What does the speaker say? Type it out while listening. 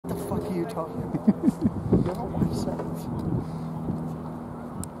fuck are you talking about? You have a life sentence.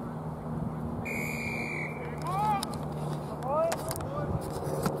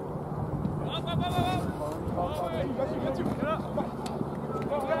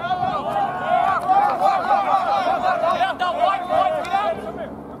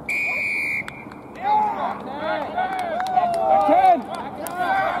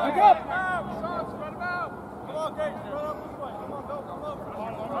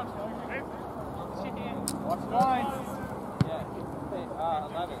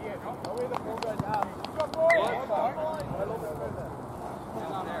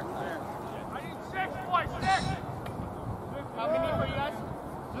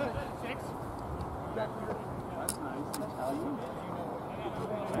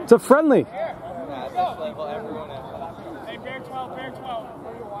 It's a friendly. Hey, bear 12, bear 12.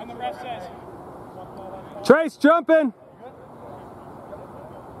 And the ref says. Trace jumping.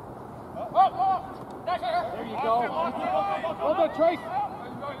 There you go. Hold on, Trace.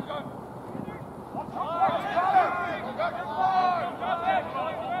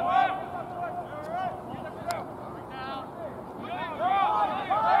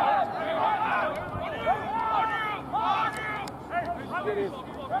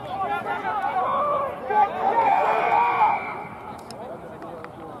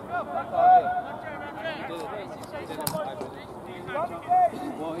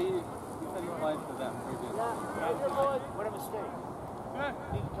 Well, he said he played for them. What a mistake.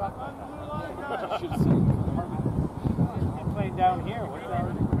 Need to talk about that. I should have said he played down here. What's that?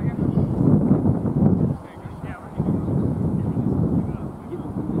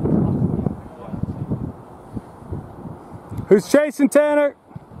 Who's chasing Tanner?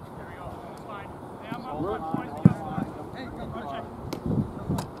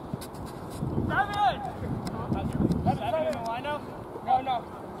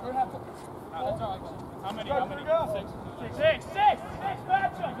 How many? Six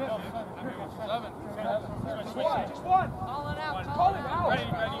matchups. Seven. Just one. Call it out. Call it out. Ready.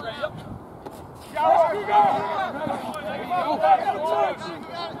 Yep.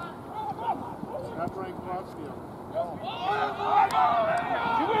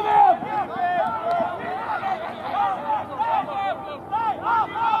 You with him.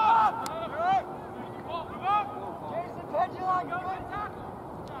 Jason, pendulum.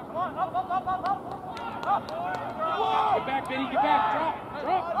 Come on, up. Get back, Benny, get back. Drop.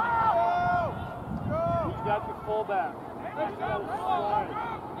 He's got the fullback. He's got to slide.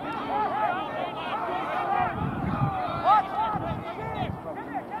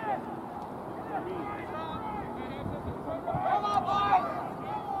 Come on, boys.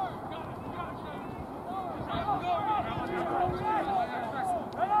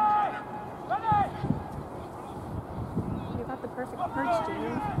 You got the perfect perch,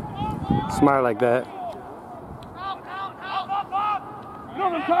 Jimmy. Smile like that.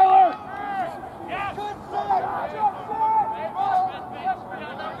 Come on, Tyler!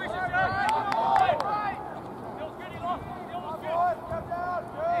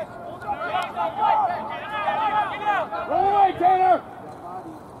 Run away, Tanner!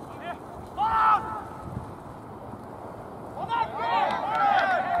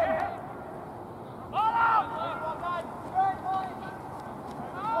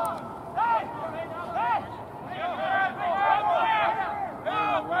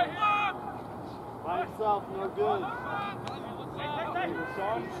 By himself, no good.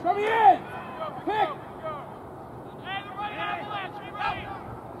 Coming in! Pick!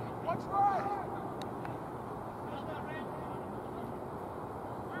 What's right?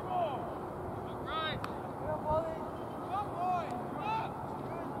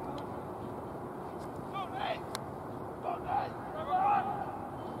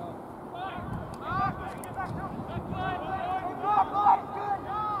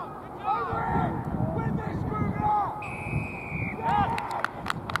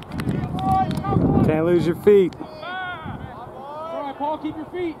 Can't lose your feet. All right, Paul, keep your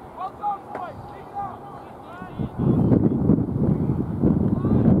feet.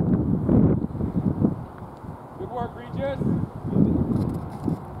 Good work, Regis.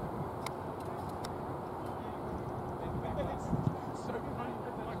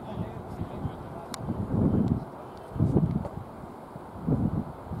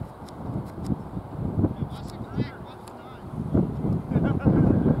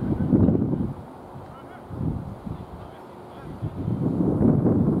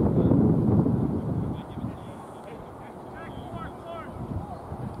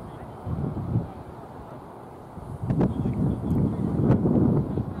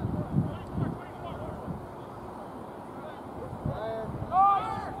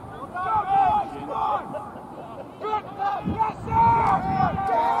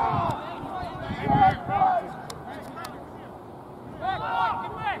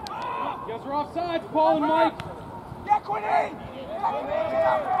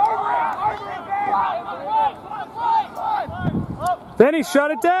 Benny, shut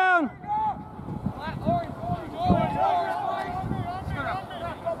it down.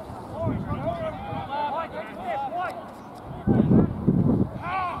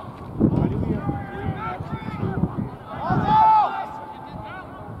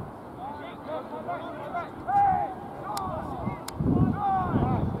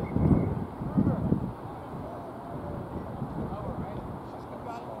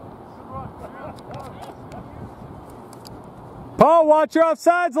 Paul, watch your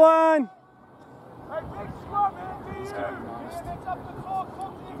offsides line.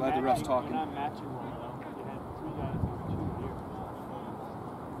 Glad the ref's talking.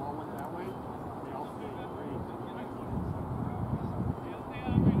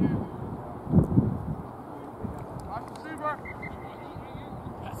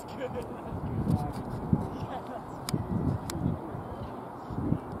 That's good.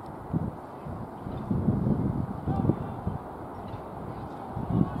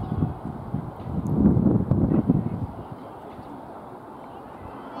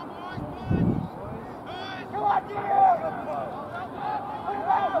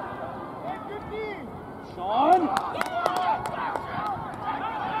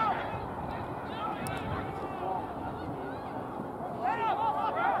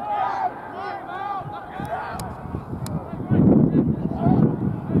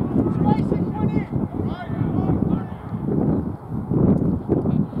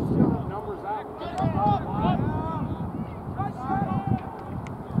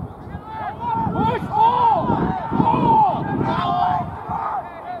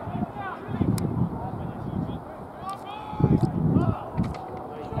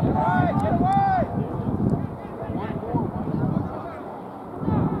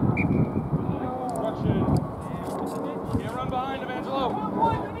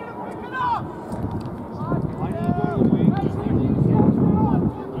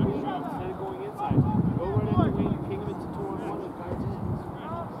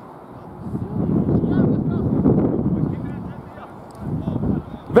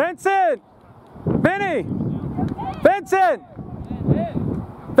 Vincent! Vinny! Vincent!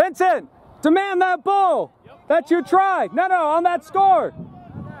 Vincent! Demand that ball! That's your try! No, on that score!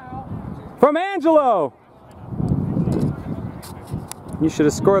 From Angelo! You should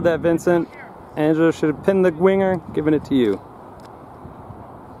have scored that, Vincent. Angelo should have pinned the winger, given it to you.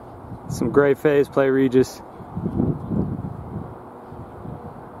 Some great phase play, Regis.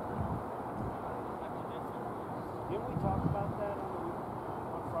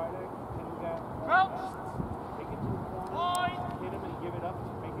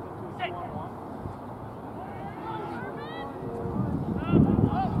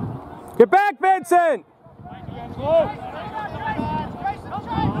 Get back, Vincent!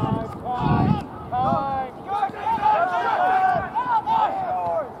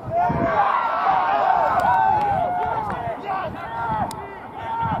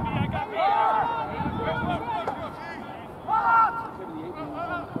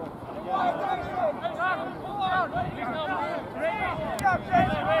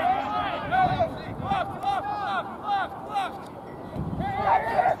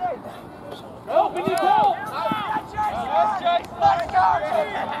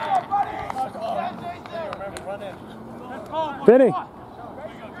 Vinny.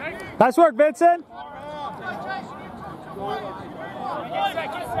 Nice work, Vincent.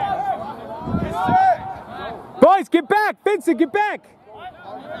 Boys, get back. Vincent, get back.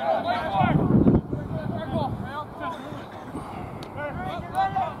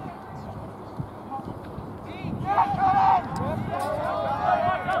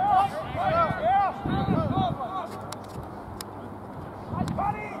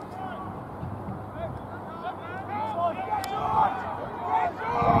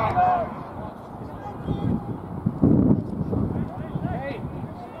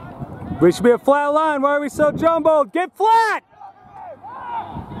 We should be a flat line. Why are we so jumbled? Get flat!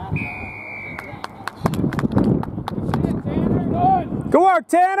 Good work,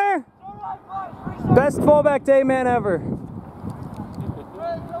 Tanner! Best fullback day man ever.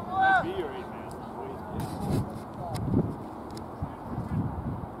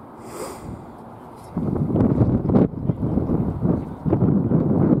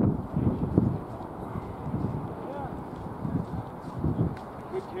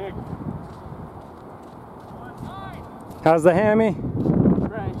 How's the hammy?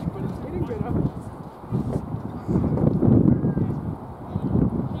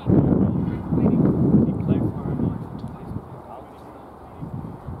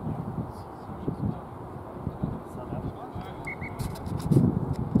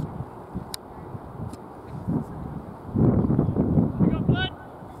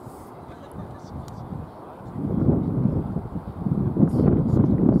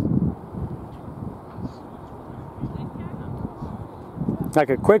 Like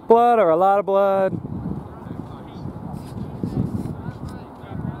a quick blood or a lot of blood?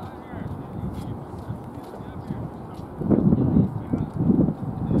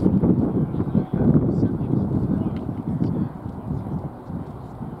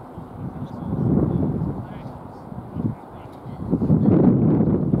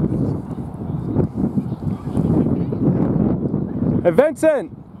 Hey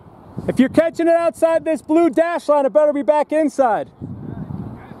Vincent, if you're catching it outside this blue dash line, it better be back inside.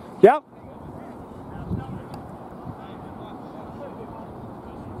 Yep.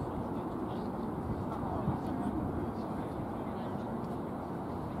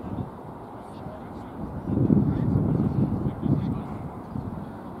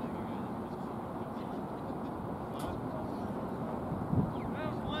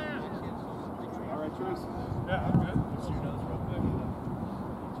 Yeah, I'm good.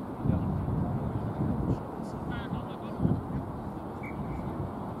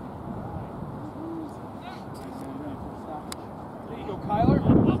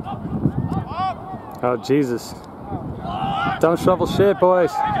 Oh, Jesus. Don't shovel shit,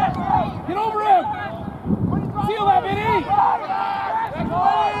 boys. Get over him! Seal that, Vinny!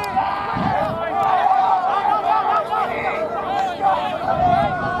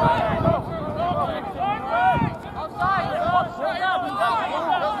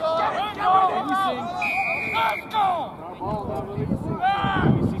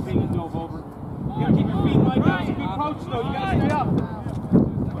 You gotta keep your feet like that. If you approach though, you gotta stay up.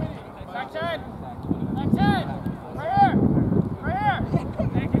 Back 10. Back 10. Right here. Right here.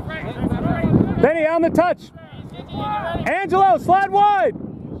 Benny on the touch. Angelo, slide wide.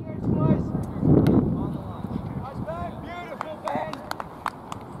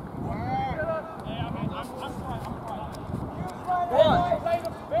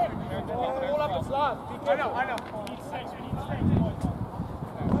 Hold up the slot. I know. We need six.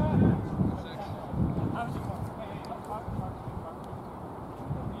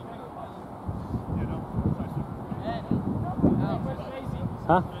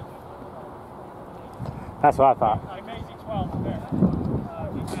 Huh? That's what I thought. Amazing 12 there.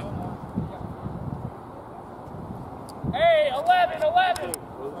 Hey, 11.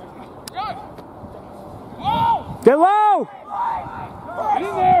 Good. Oh! Get low! Get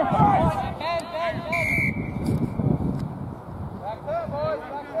in there!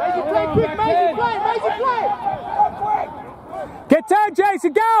 Make it play! Get 10,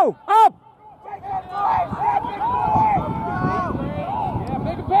 Jason, go! Up! Yeah,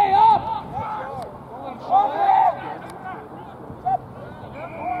 make it pay up!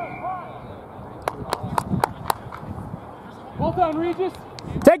 Well done, Regis.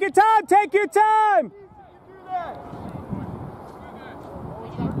 Take your time, take your time!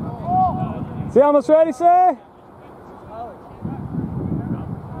 Is he almost ready, sir?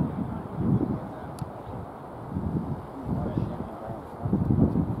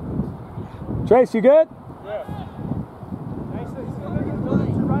 Trace, you good?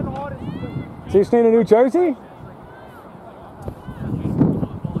 So you staying in New Jersey?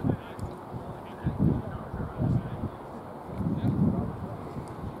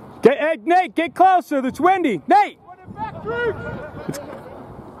 Hey, Nate, get closer. It's windy. Nate! It's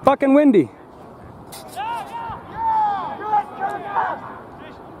fucking windy.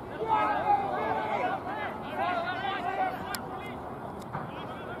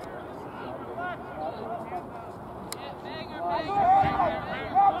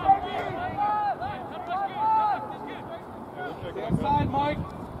 Inside, Mike.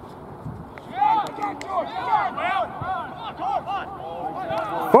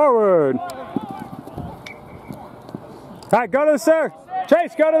 Forward. All right, go to the sir.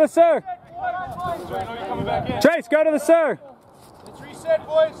 Chase, go to the sir. Chase, go to the sir. It's reset,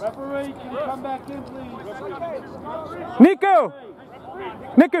 boys. Referee, can you come back in, please? Niku.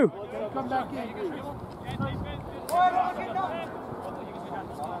 Niku. Come back in, please.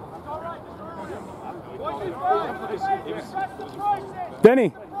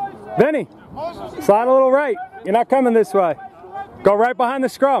 Benny. Slide a little right. You're not coming this way. Go right behind the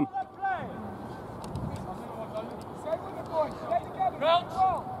scrum.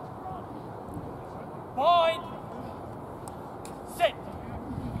 Point. Sit.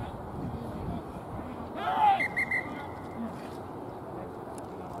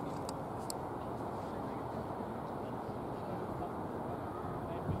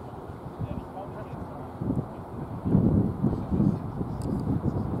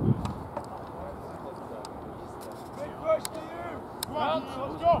 Let's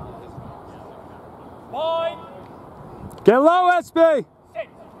go. Point. Get low, SB. Sit.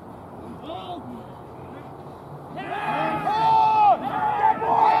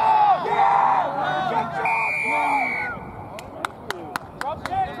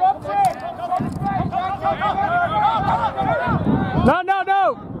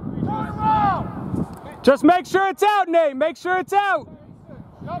 Just make sure it's out, Nate. Make sure it's out.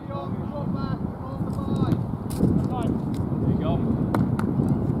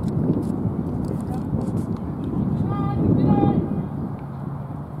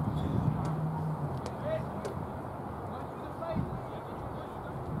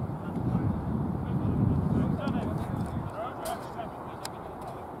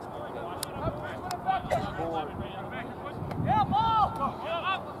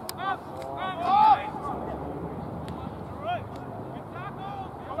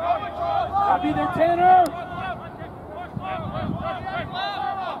 I'll be there, Tanner.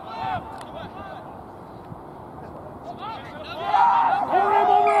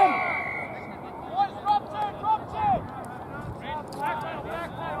 Over him.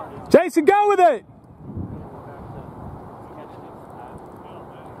 Jason, go with it.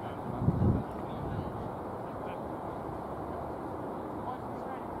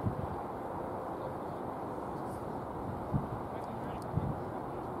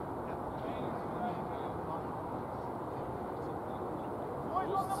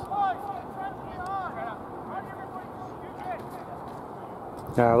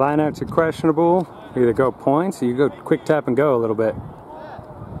 Lineouts are questionable. You either go points or you go quick tap and go a little bit.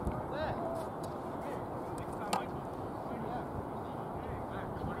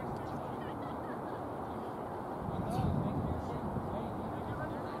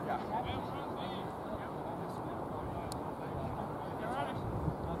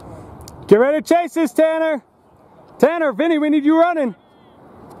 Get ready to chase this, Tanner. Tanner, Vinny, we need you running.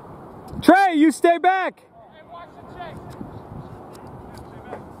 Trey, you stay back.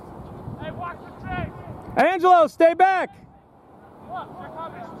 Angelo, stay back.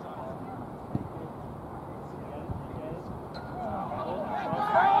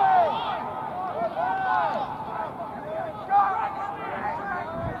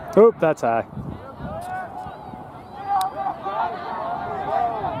 Oop, that's high.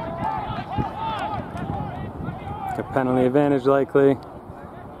 A penalty advantage likely.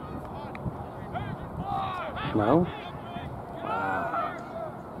 No?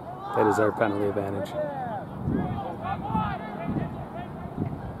 Wow. They deserve penalty advantage.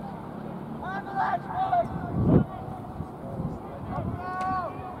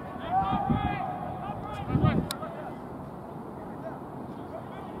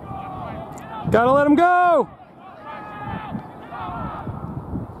 Gotta let him go!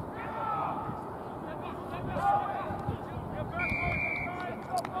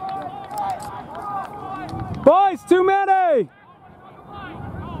 Boys, too many! You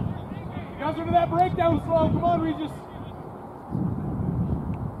guys over that breakdown slow. Come on, Regis.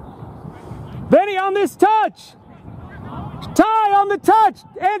 Vinny on this touch! Ty on the touch!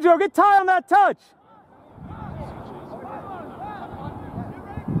 Andrew, get Ty on that touch!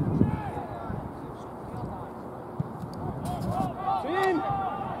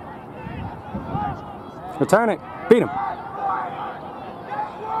 Return it. Beat him.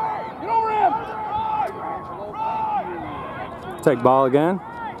 Get over him. Take ball again.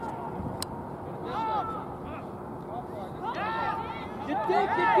 Get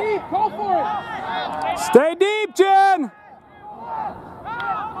deep. Call for it. Stay deep, Jen.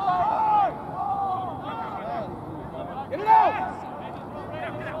 Get it out.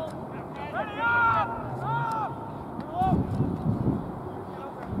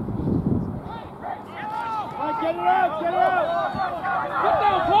 Get it out! Get it out! Get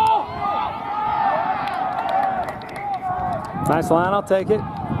down, Paul! Nice line, I'll take it.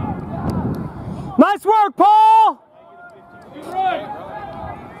 Nice work, Paul! Good run!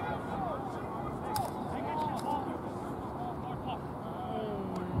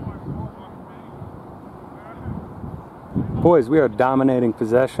 Boys, we are dominating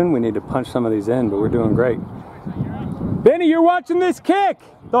possession. We need to punch some of these in, but we're doing great. Benny, you're watching this kick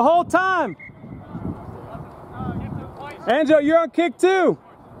the whole time. Angelo, you're on kick too.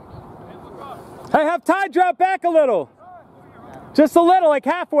 Hey, have Ty drop back a little. Just a little, like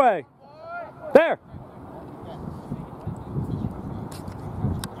halfway. There.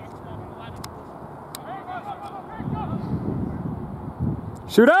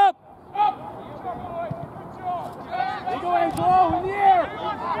 Shoot up. There you go, Angelo, in the air.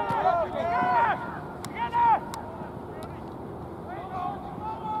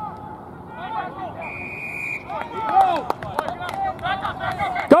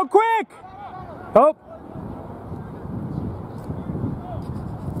 Go quick! Oh.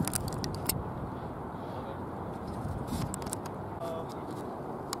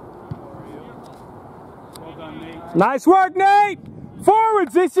 Well done, Nate. Nice work, Nate!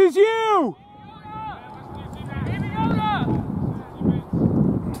 Forwards, this is you!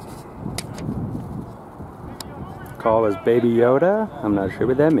 call was Baby Yoda. I'm not sure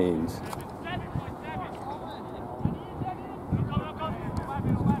what that means.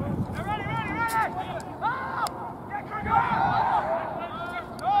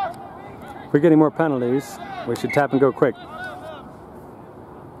 If we get any more penalties, we should tap and go quick.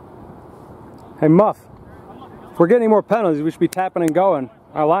 Hey Muff, if we're getting any more penalties, we should be tapping and going.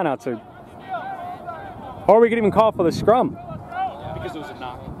 Our lineouts are... Or we could even call for the scrum. Because it was a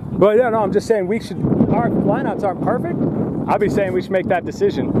knock. Well, yeah, no, I'm just saying we should... Our lineouts aren't perfect. I'll be saying we should make that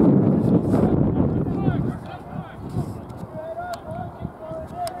decision.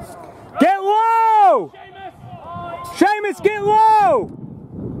 Get low! Seamus, get low!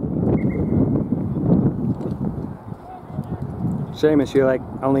 Seamus, you're like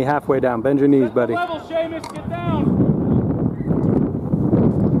only halfway down. Bend your knees, buddy. Level, Seamus, get down.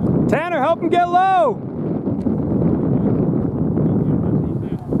 Tanner, help him get low.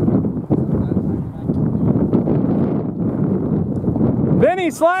 Vinny,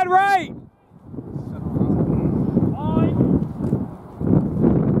 slide right.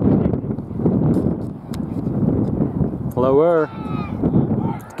 Lower.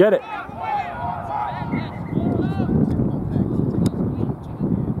 Get it.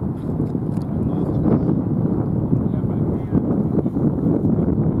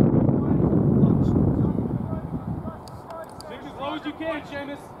 You can,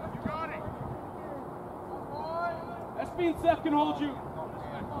 Seamus. You got it. SB and Seth can hold you.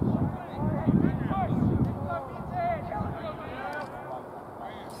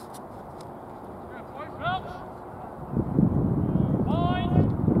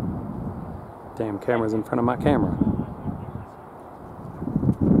 Damn camera's in front of my camera.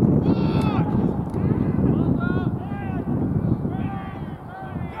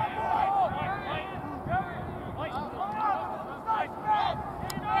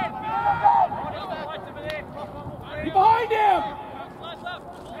 Get behind him!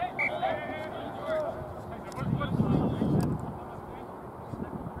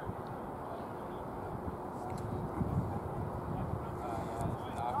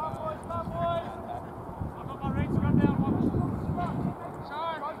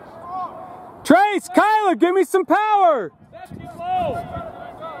 Trace, Kyler, give me some power! Seth, get low!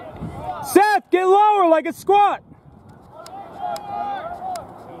 Seth, get lower like a squat!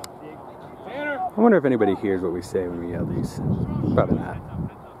 Tanner. I wonder if anybody hears what we say when we yell these. Probably not.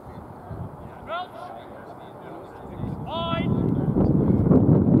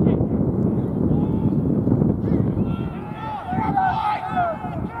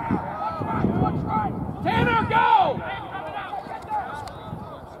 Tanner, go!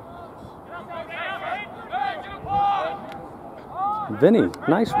 Vinny,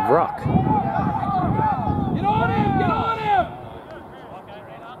 nice rock. Get on him! Get on him!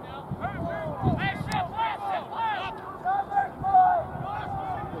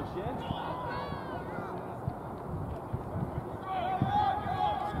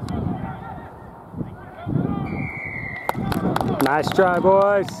 Nice try,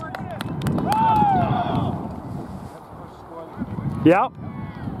 boys. Yep.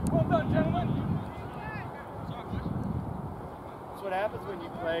 Well done, gentlemen. That's what happens when you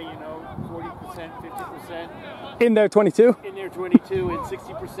play, 40%, 50% In there, 22. in their 22 and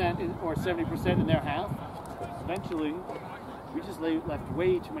 60% or 70% in their half. Eventually, we just left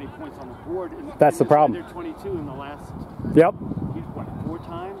way too many points on the board. That's the problem. They're 22 in the last, Yep. what, 4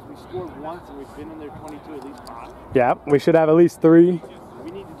 times? We scored once and we've been in their 22 at least 5. Yeah, we should have at least 3.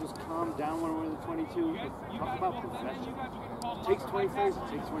 We need to just calm down when we're in the 22. Talk about possession. It takes 20 frames, it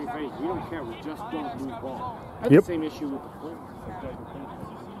takes 20 frames. We don't care, we just don't lose ball. That's Yep. the same issue with the Flames.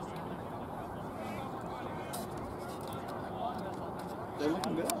 They're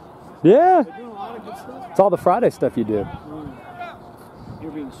looking good. Yeah. They're doing a lot of good stuff. It's all the Friday stuff you do.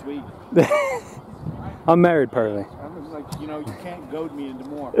 You're being sweet. I'm married, Pearly. I'm like, you can't goad me into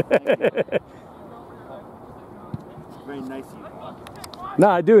more. It's very nice of you. No,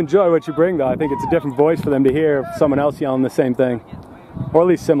 I do enjoy what you bring, though. I think it's a different voice for them to hear someone else yelling the same thing. Or at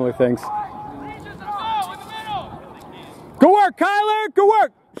least similar things. Good work, Kyler! Good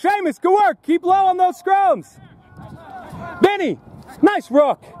work! Seamus, good work! Keep low on those scrums! Benny! Nice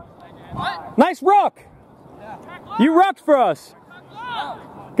rook! Nice rook! You rocked for us!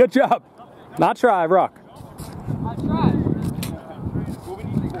 Good job! Not try, rock.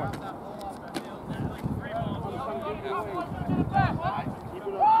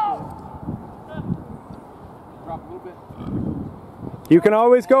 You can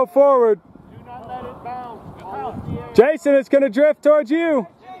always go forward. Do not let it bounce. Jason, it's going to drift towards you.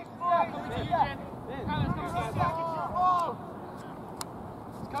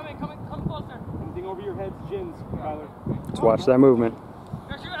 Come closer. Anything over your head? Jins, Tyler. Let's watch that movement.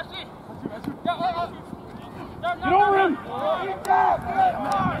 Get over him!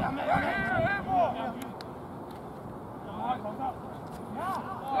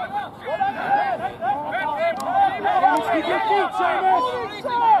 Keep your feet, Seamus!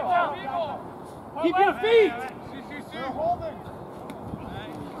 Keep your feet! You're holding.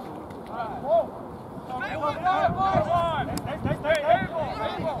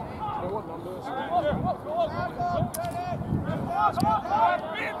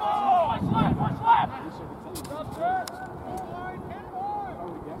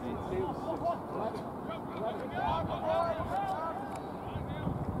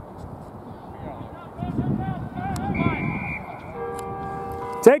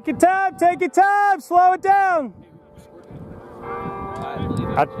 Take your time, slow it down.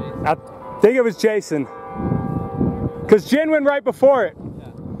 I think it was Jason. Because Jin went right before it.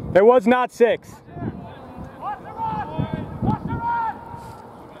 It was not 6. Get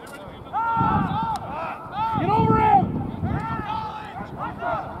over him!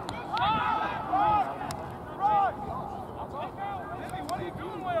 What are you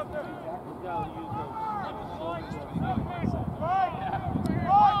doing way up there?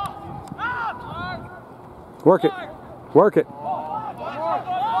 Work it. Work it.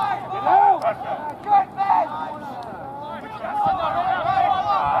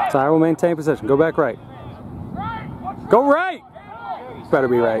 Sorry, we'll maintain position. Go back right. Go right! Better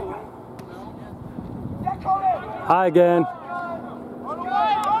be right. High again.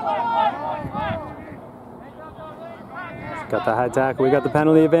 Got the high tackle. We got the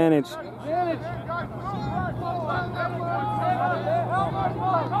penalty advantage.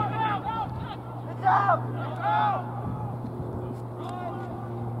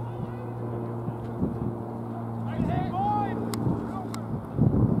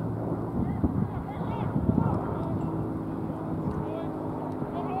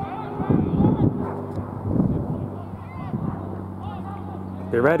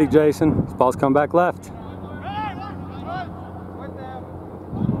 Get ready, Jason. This ball's come back left.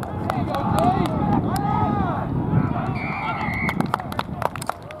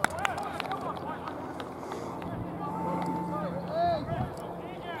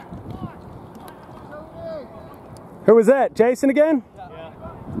 Who was that? Jason again?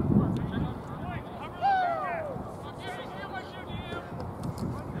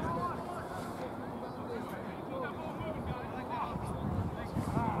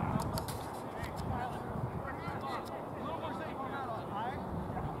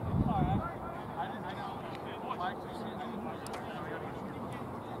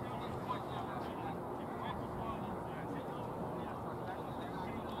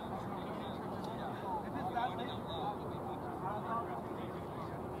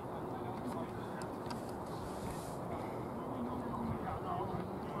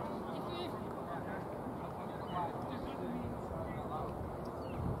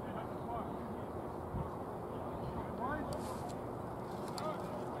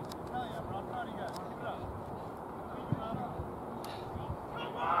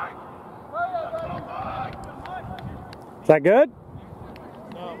 Is that good?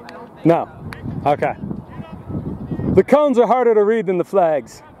 No. Okay. The cones are harder to read than the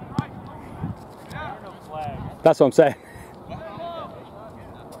flags. That's what I'm saying.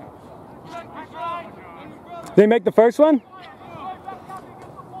 Did he make the first one?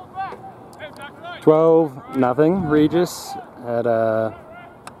 12-0. Regis at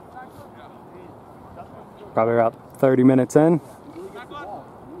probably about 30 minutes in.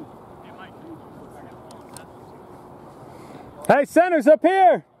 Hey, center's up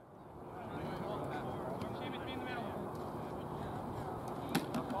here!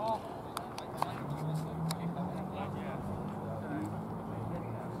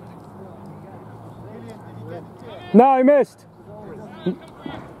 No, he missed. Good!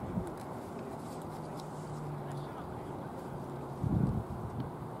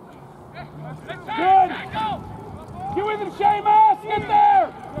 Get with him, Seamus! Get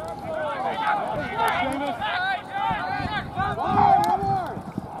there!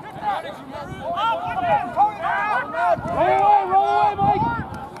 Roll away, Mike!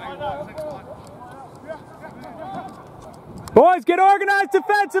 Boys, get organized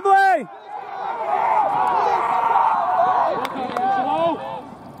defensively!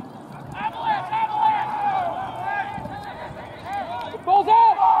 Ball's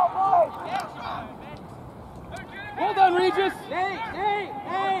out! Well done, Regis! Hey!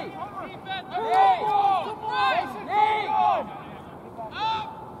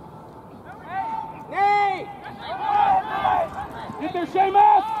 Get there,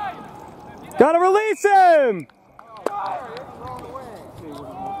 Seamus! Gotta release him!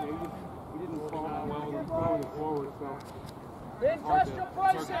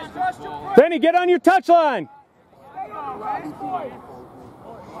 Benny, get on your touch line.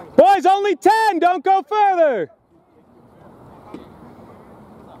 Boys, only 10. Don't go further.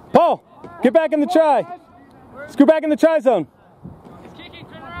 Paul, get back in the try. Scoot back in the try zone.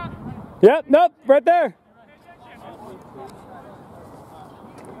 Yep, nope, right there.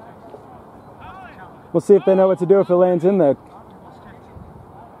 We'll see if they know what to do if it lands in there.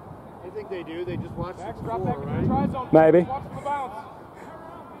 I think they do. They just watched it before, right? Maybe.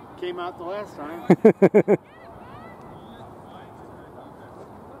 Came out the last time.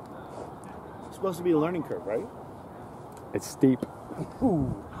 It's supposed to be a learning curve, right? It's steep.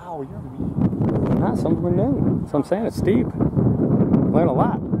 Ooh, ow, you're mean. Nah, something we're new. So I'm saying it's steep. Learn a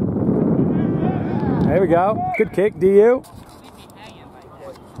lot. There we go. Good kick, DU.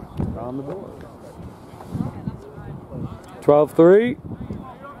 On the board. 12-3.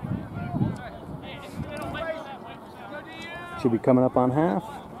 Should be coming up on half.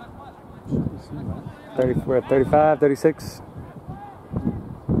 30, we're at 35, 36.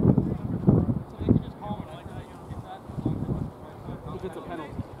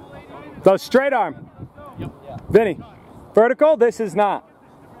 So straight arm. Vinny. Vertical, this is not.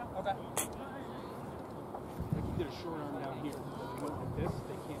 Okay. Get a short arm down here. Like this,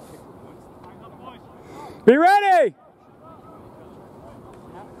 they can't pick the points. Be ready!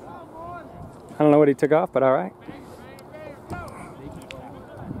 I don't know what he took off, but all right.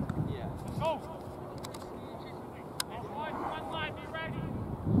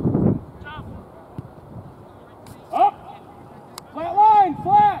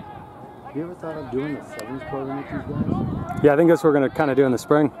 Have you ever thought of doing a sevens program with these guys? Yeah, I think that's what we're going to kind of do in the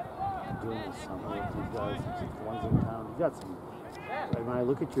spring. Doing the summer with these guys, the ones in town. You got some. Like when I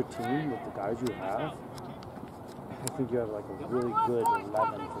look at your team with the guys you have, I think you have like a really good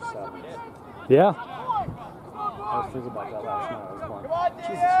 11 for sevens. Yeah. I was thinking about that last night. I was going,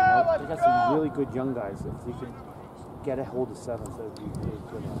 Jesus, you know, they got some really good young guys. If they could get a hold of sevens, that would be really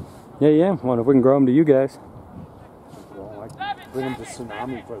good. Yeah. Well, if we can grow them to you guys. Bring them to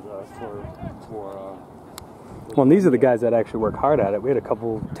Tsunami for Well, and these are the guys that actually work hard at it. We had a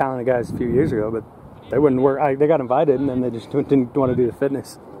couple talented guys a few years ago, but they wouldn't work. They got invited, and then they just didn't want to do the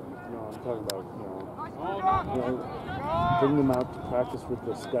fitness. No, I'm talking about, bring them out to practice with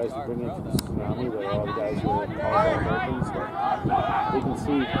the guys who bring into the Tsunami. They're all the guys who are college Americans. So they can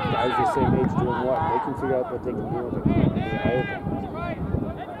see guys the same age doing what. They can figure out what they can do with it.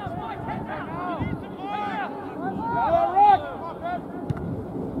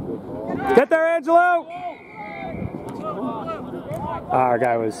 Get there, Angelo! Our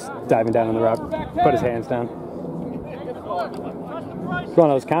guy was diving down on the rock, put his hands down. It's one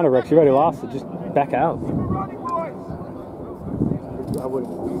of those counter rooks. You already lost it. Just back out. I would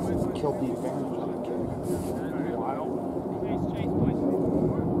have killed the advantage.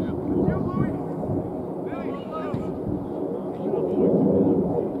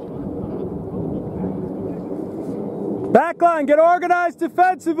 Backline, get organized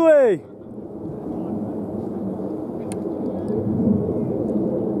defensively.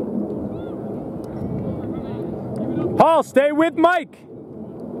 Paul, stay with Mike.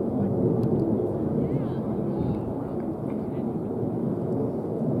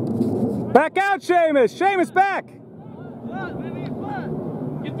 Back out, Seamus. Seamus, back.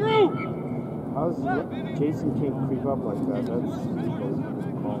 Get through. How's Jason can't creep up like that? That's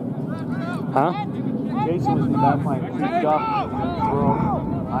Huh? Jason was in the back line, creeped up, and throw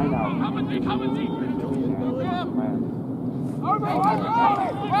line out.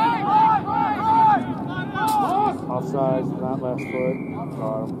 Offsides, not left foot.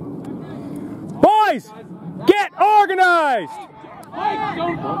 Boys, get organized.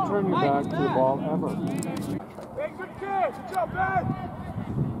 Don't turn your back to the ball ever. Hey, good kick. Good job, Ben.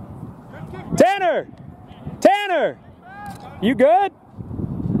 Good kick. Tanner, you good?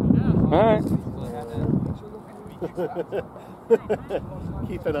 All right.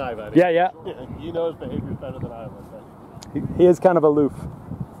 Keep an eye on it. Yeah. You know his behavior better than I would. He is kind of aloof.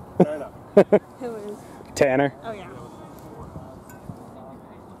 Fair enough. Who is? Tanner. Oh, yeah.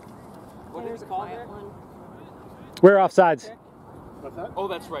 What is it called there? We're offsides. What's that? Oh,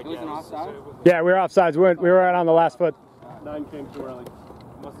 that's right. It was an offside? Yeah, we were offsides. We were right on the last foot. 9 came too early.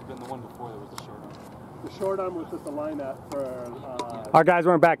 Must have been the one before there was the short arm. The short arm was just a line out for. Our guys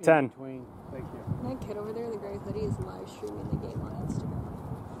weren't back 10. Between. Thank you. That kid over there in the gray hoodie is live streaming the game on Instagram.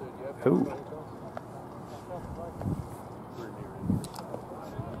 Who?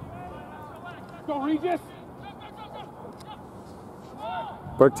 Go, Regis!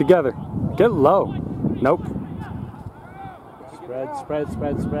 Work together. Get low. Nope. Spread, spread,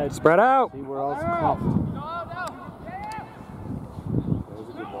 spread, spread. Spread out. See where else comes. There's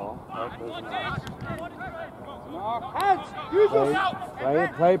a good ball.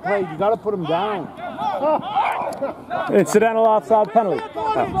 Play. You got to put him down. Incidental offside penalty.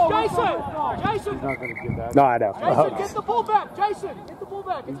 Oh. Jason! He's not going to give that. No, I know. Jason, get the ball back! Jason, get the ball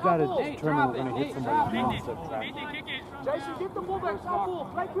back! He's It's got not to full. determine we're going to hit somebody else. Jason, get the ball back! It's not full.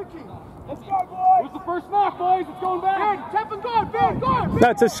 Play quickly. Let's go, boys. Where's the first knock, boys? It's going back. Ben, tap and guard. Ben, guard.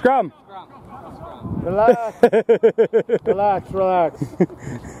 That's a scrum. Relax. Relax.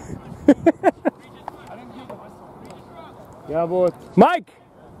 Yeah, boy. Mike.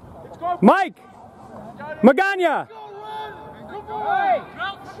 Magana.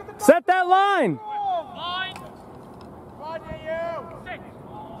 Set that line.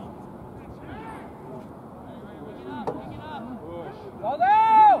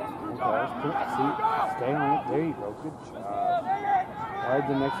 Stay on it. There you go. Good job. Why'd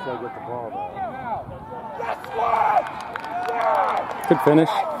the next guy get the ball, though? Good finish.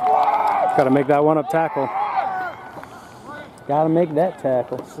 Got to make that one-up tackle. Got to make that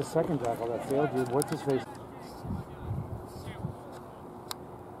tackle. It's the second tackle that failed, dude. What's his face?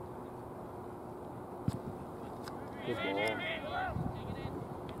 Good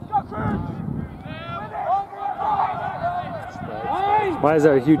ball. Why is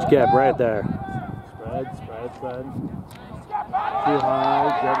there a huge gap right there? Spread. Too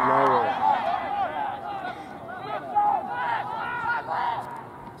high, get lower.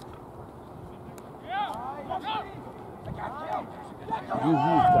 You've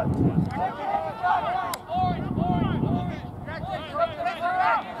got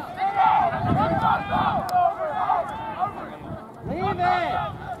Leave it.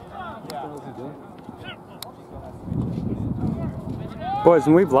 Boys,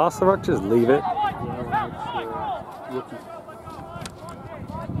 when we've lost the ruck, just leave it.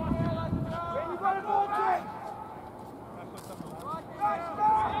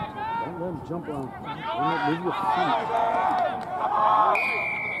 Don't let him jump on. Leave your feet.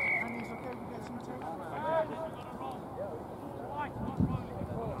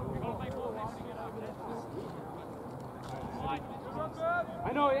 I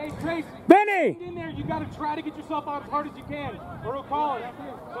know, hey, Trace. Benny! In there, you got to try to get yourself out as hard as you can, or he'll call it.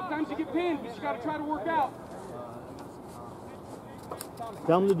 Sometimes you get pinned, but you got to try to work out.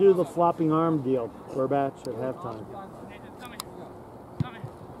 Tell him to do the flopping arm deal, Burbach, at halftime.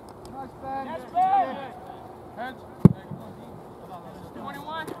 That's bad.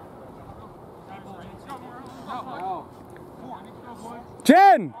 21. No.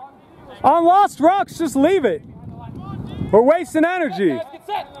 Jen! On lost rucks, just leave it. We're wasting energy. Get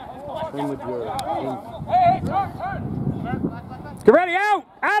set. Bring the Bureau. Hey, turn. Get ready, out!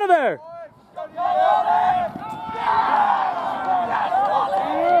 Out of there!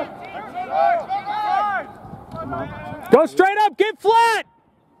 Go straight up, get flat!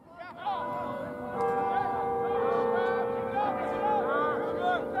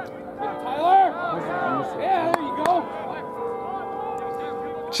 Tyler. Yeah, there you go.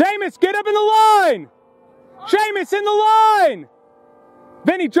 Seamus, get up in the line! Seamus in the line!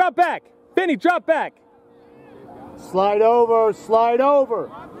 Vinny, drop back. Vinny, drop back. Slide over.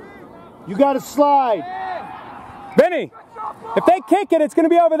 You got to slide. Vinny, if they kick it, it's going to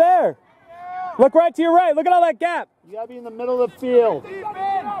be over there. Look right to your right. Look at all that gap. You got to be in the middle of the field.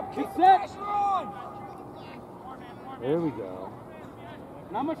 Get set. There we go.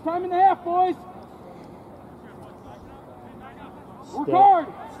 Not much time in the half, boys. Work hard.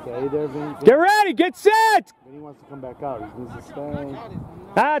 Stay there, Vinny. Get ready. Get set. Vinny wants to come back out. He needs to stay.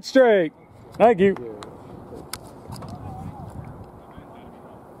 That's straight. Thank you.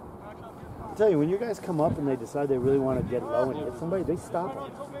 I tell you, when you guys come up and they decide they really want to get low and hit somebody, they stop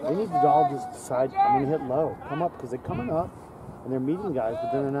it. They need to all just decide, I'm going to hit low. Come up, because they're coming up and they're meeting guys,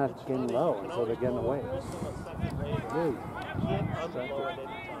 but then they're not getting low, and so they're getting away. Really.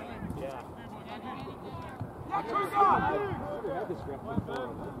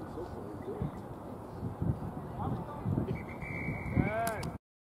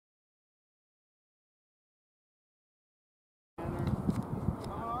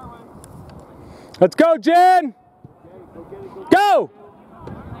 Let's go, Jen. Go.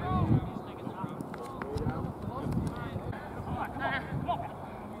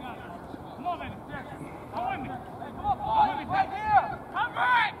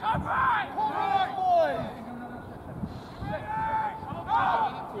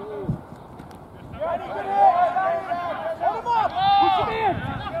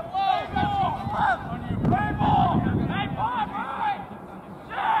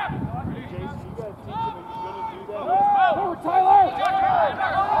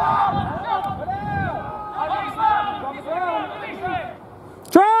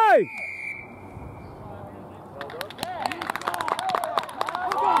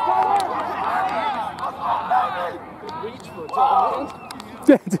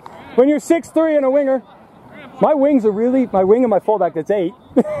 When you're 6'3" and a winger, my wing and my fullback, that's 8.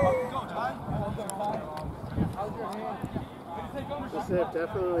 I've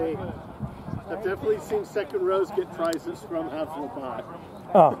definitely seen second rows get tries at scrum half of the pot.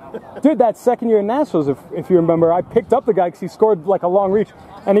 Oh, dude, that second year in Nationals, if you remember, I picked up the guy because he scored like a long reach,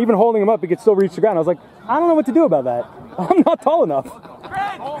 and even holding him up, he could still reach the ground. I was like, I don't know what to do about that. I'm not tall enough.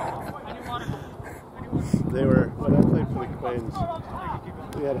 They were, when I played for the Queens,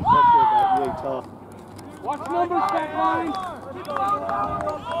 we had a hooker about yay tall. Watch numbers, back line.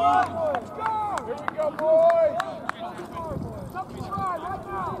 Here we go, boys. Something try right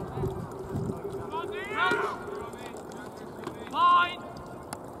now. Line.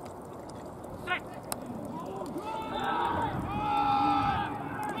 6.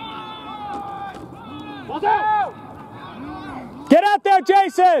 Ball's out. Get out there,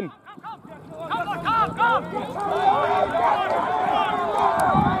 Jason! Come.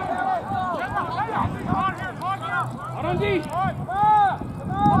 On D.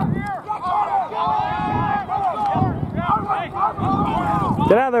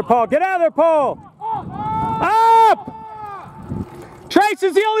 Get out of there, Paul. Get out of there, Paul. Up! Trace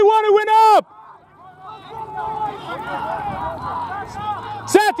is the only one who went up.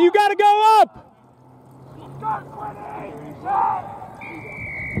 Seth, you got to go up.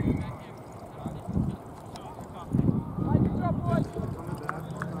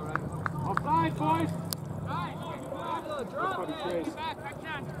 Offside, boys.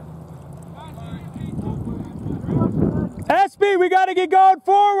 SB, we got to get going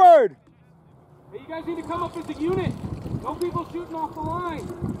forward. Hey, you guys need to come up as a unit. No people shooting off the line.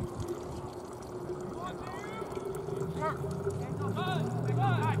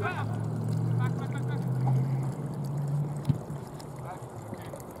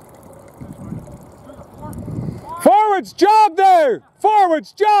 Forwards, jog there.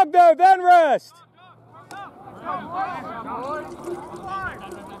 Forwards, jog there, then rest.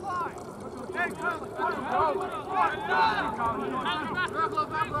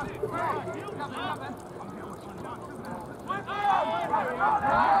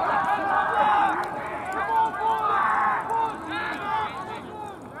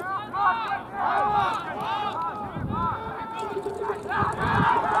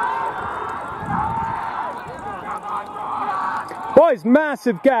 Boys,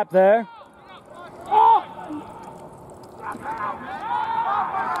 massive gap there.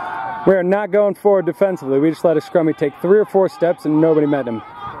 We are not going forward defensively. We just let a scrummy take 3 or 4 steps and nobody met him.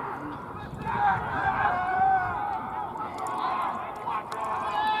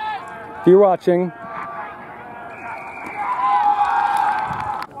 If you're watching,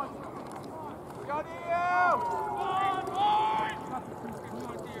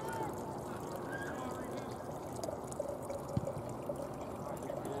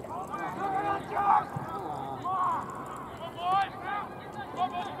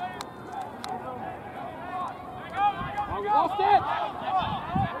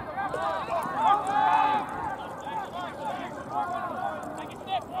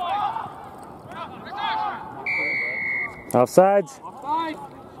 offsides. Offside.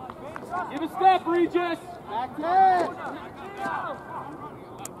 Give a step, Regis. Back there.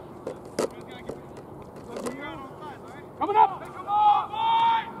 Coming up.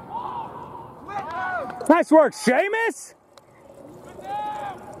 Nice work, Seamus.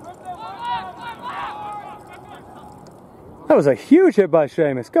 That was a huge hit by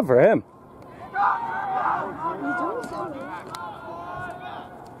Seamus. Good for him. He's doing so well.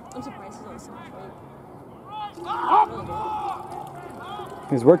 I'm surprised he's on so much weight.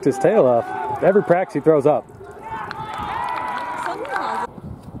 He's worked his tail off. Every practice he throws up. Someone has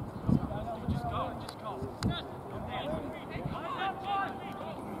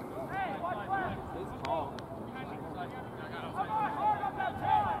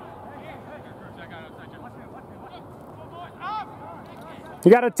it. You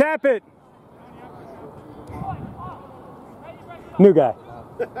gotta tap it. New guy.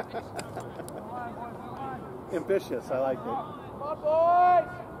 Ambitious, I like it. Come on, boys.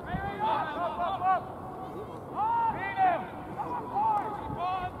 Up. Beat him.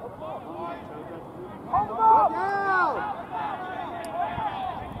 Hold him up.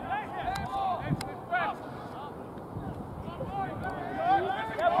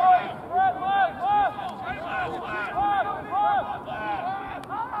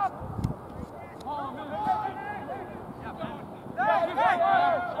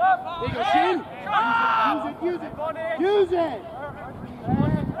 There you go, Sheen. Use it!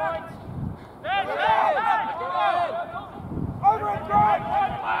 Over and drive.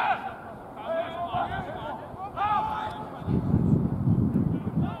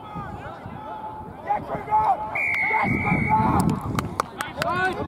 Yes, go, go!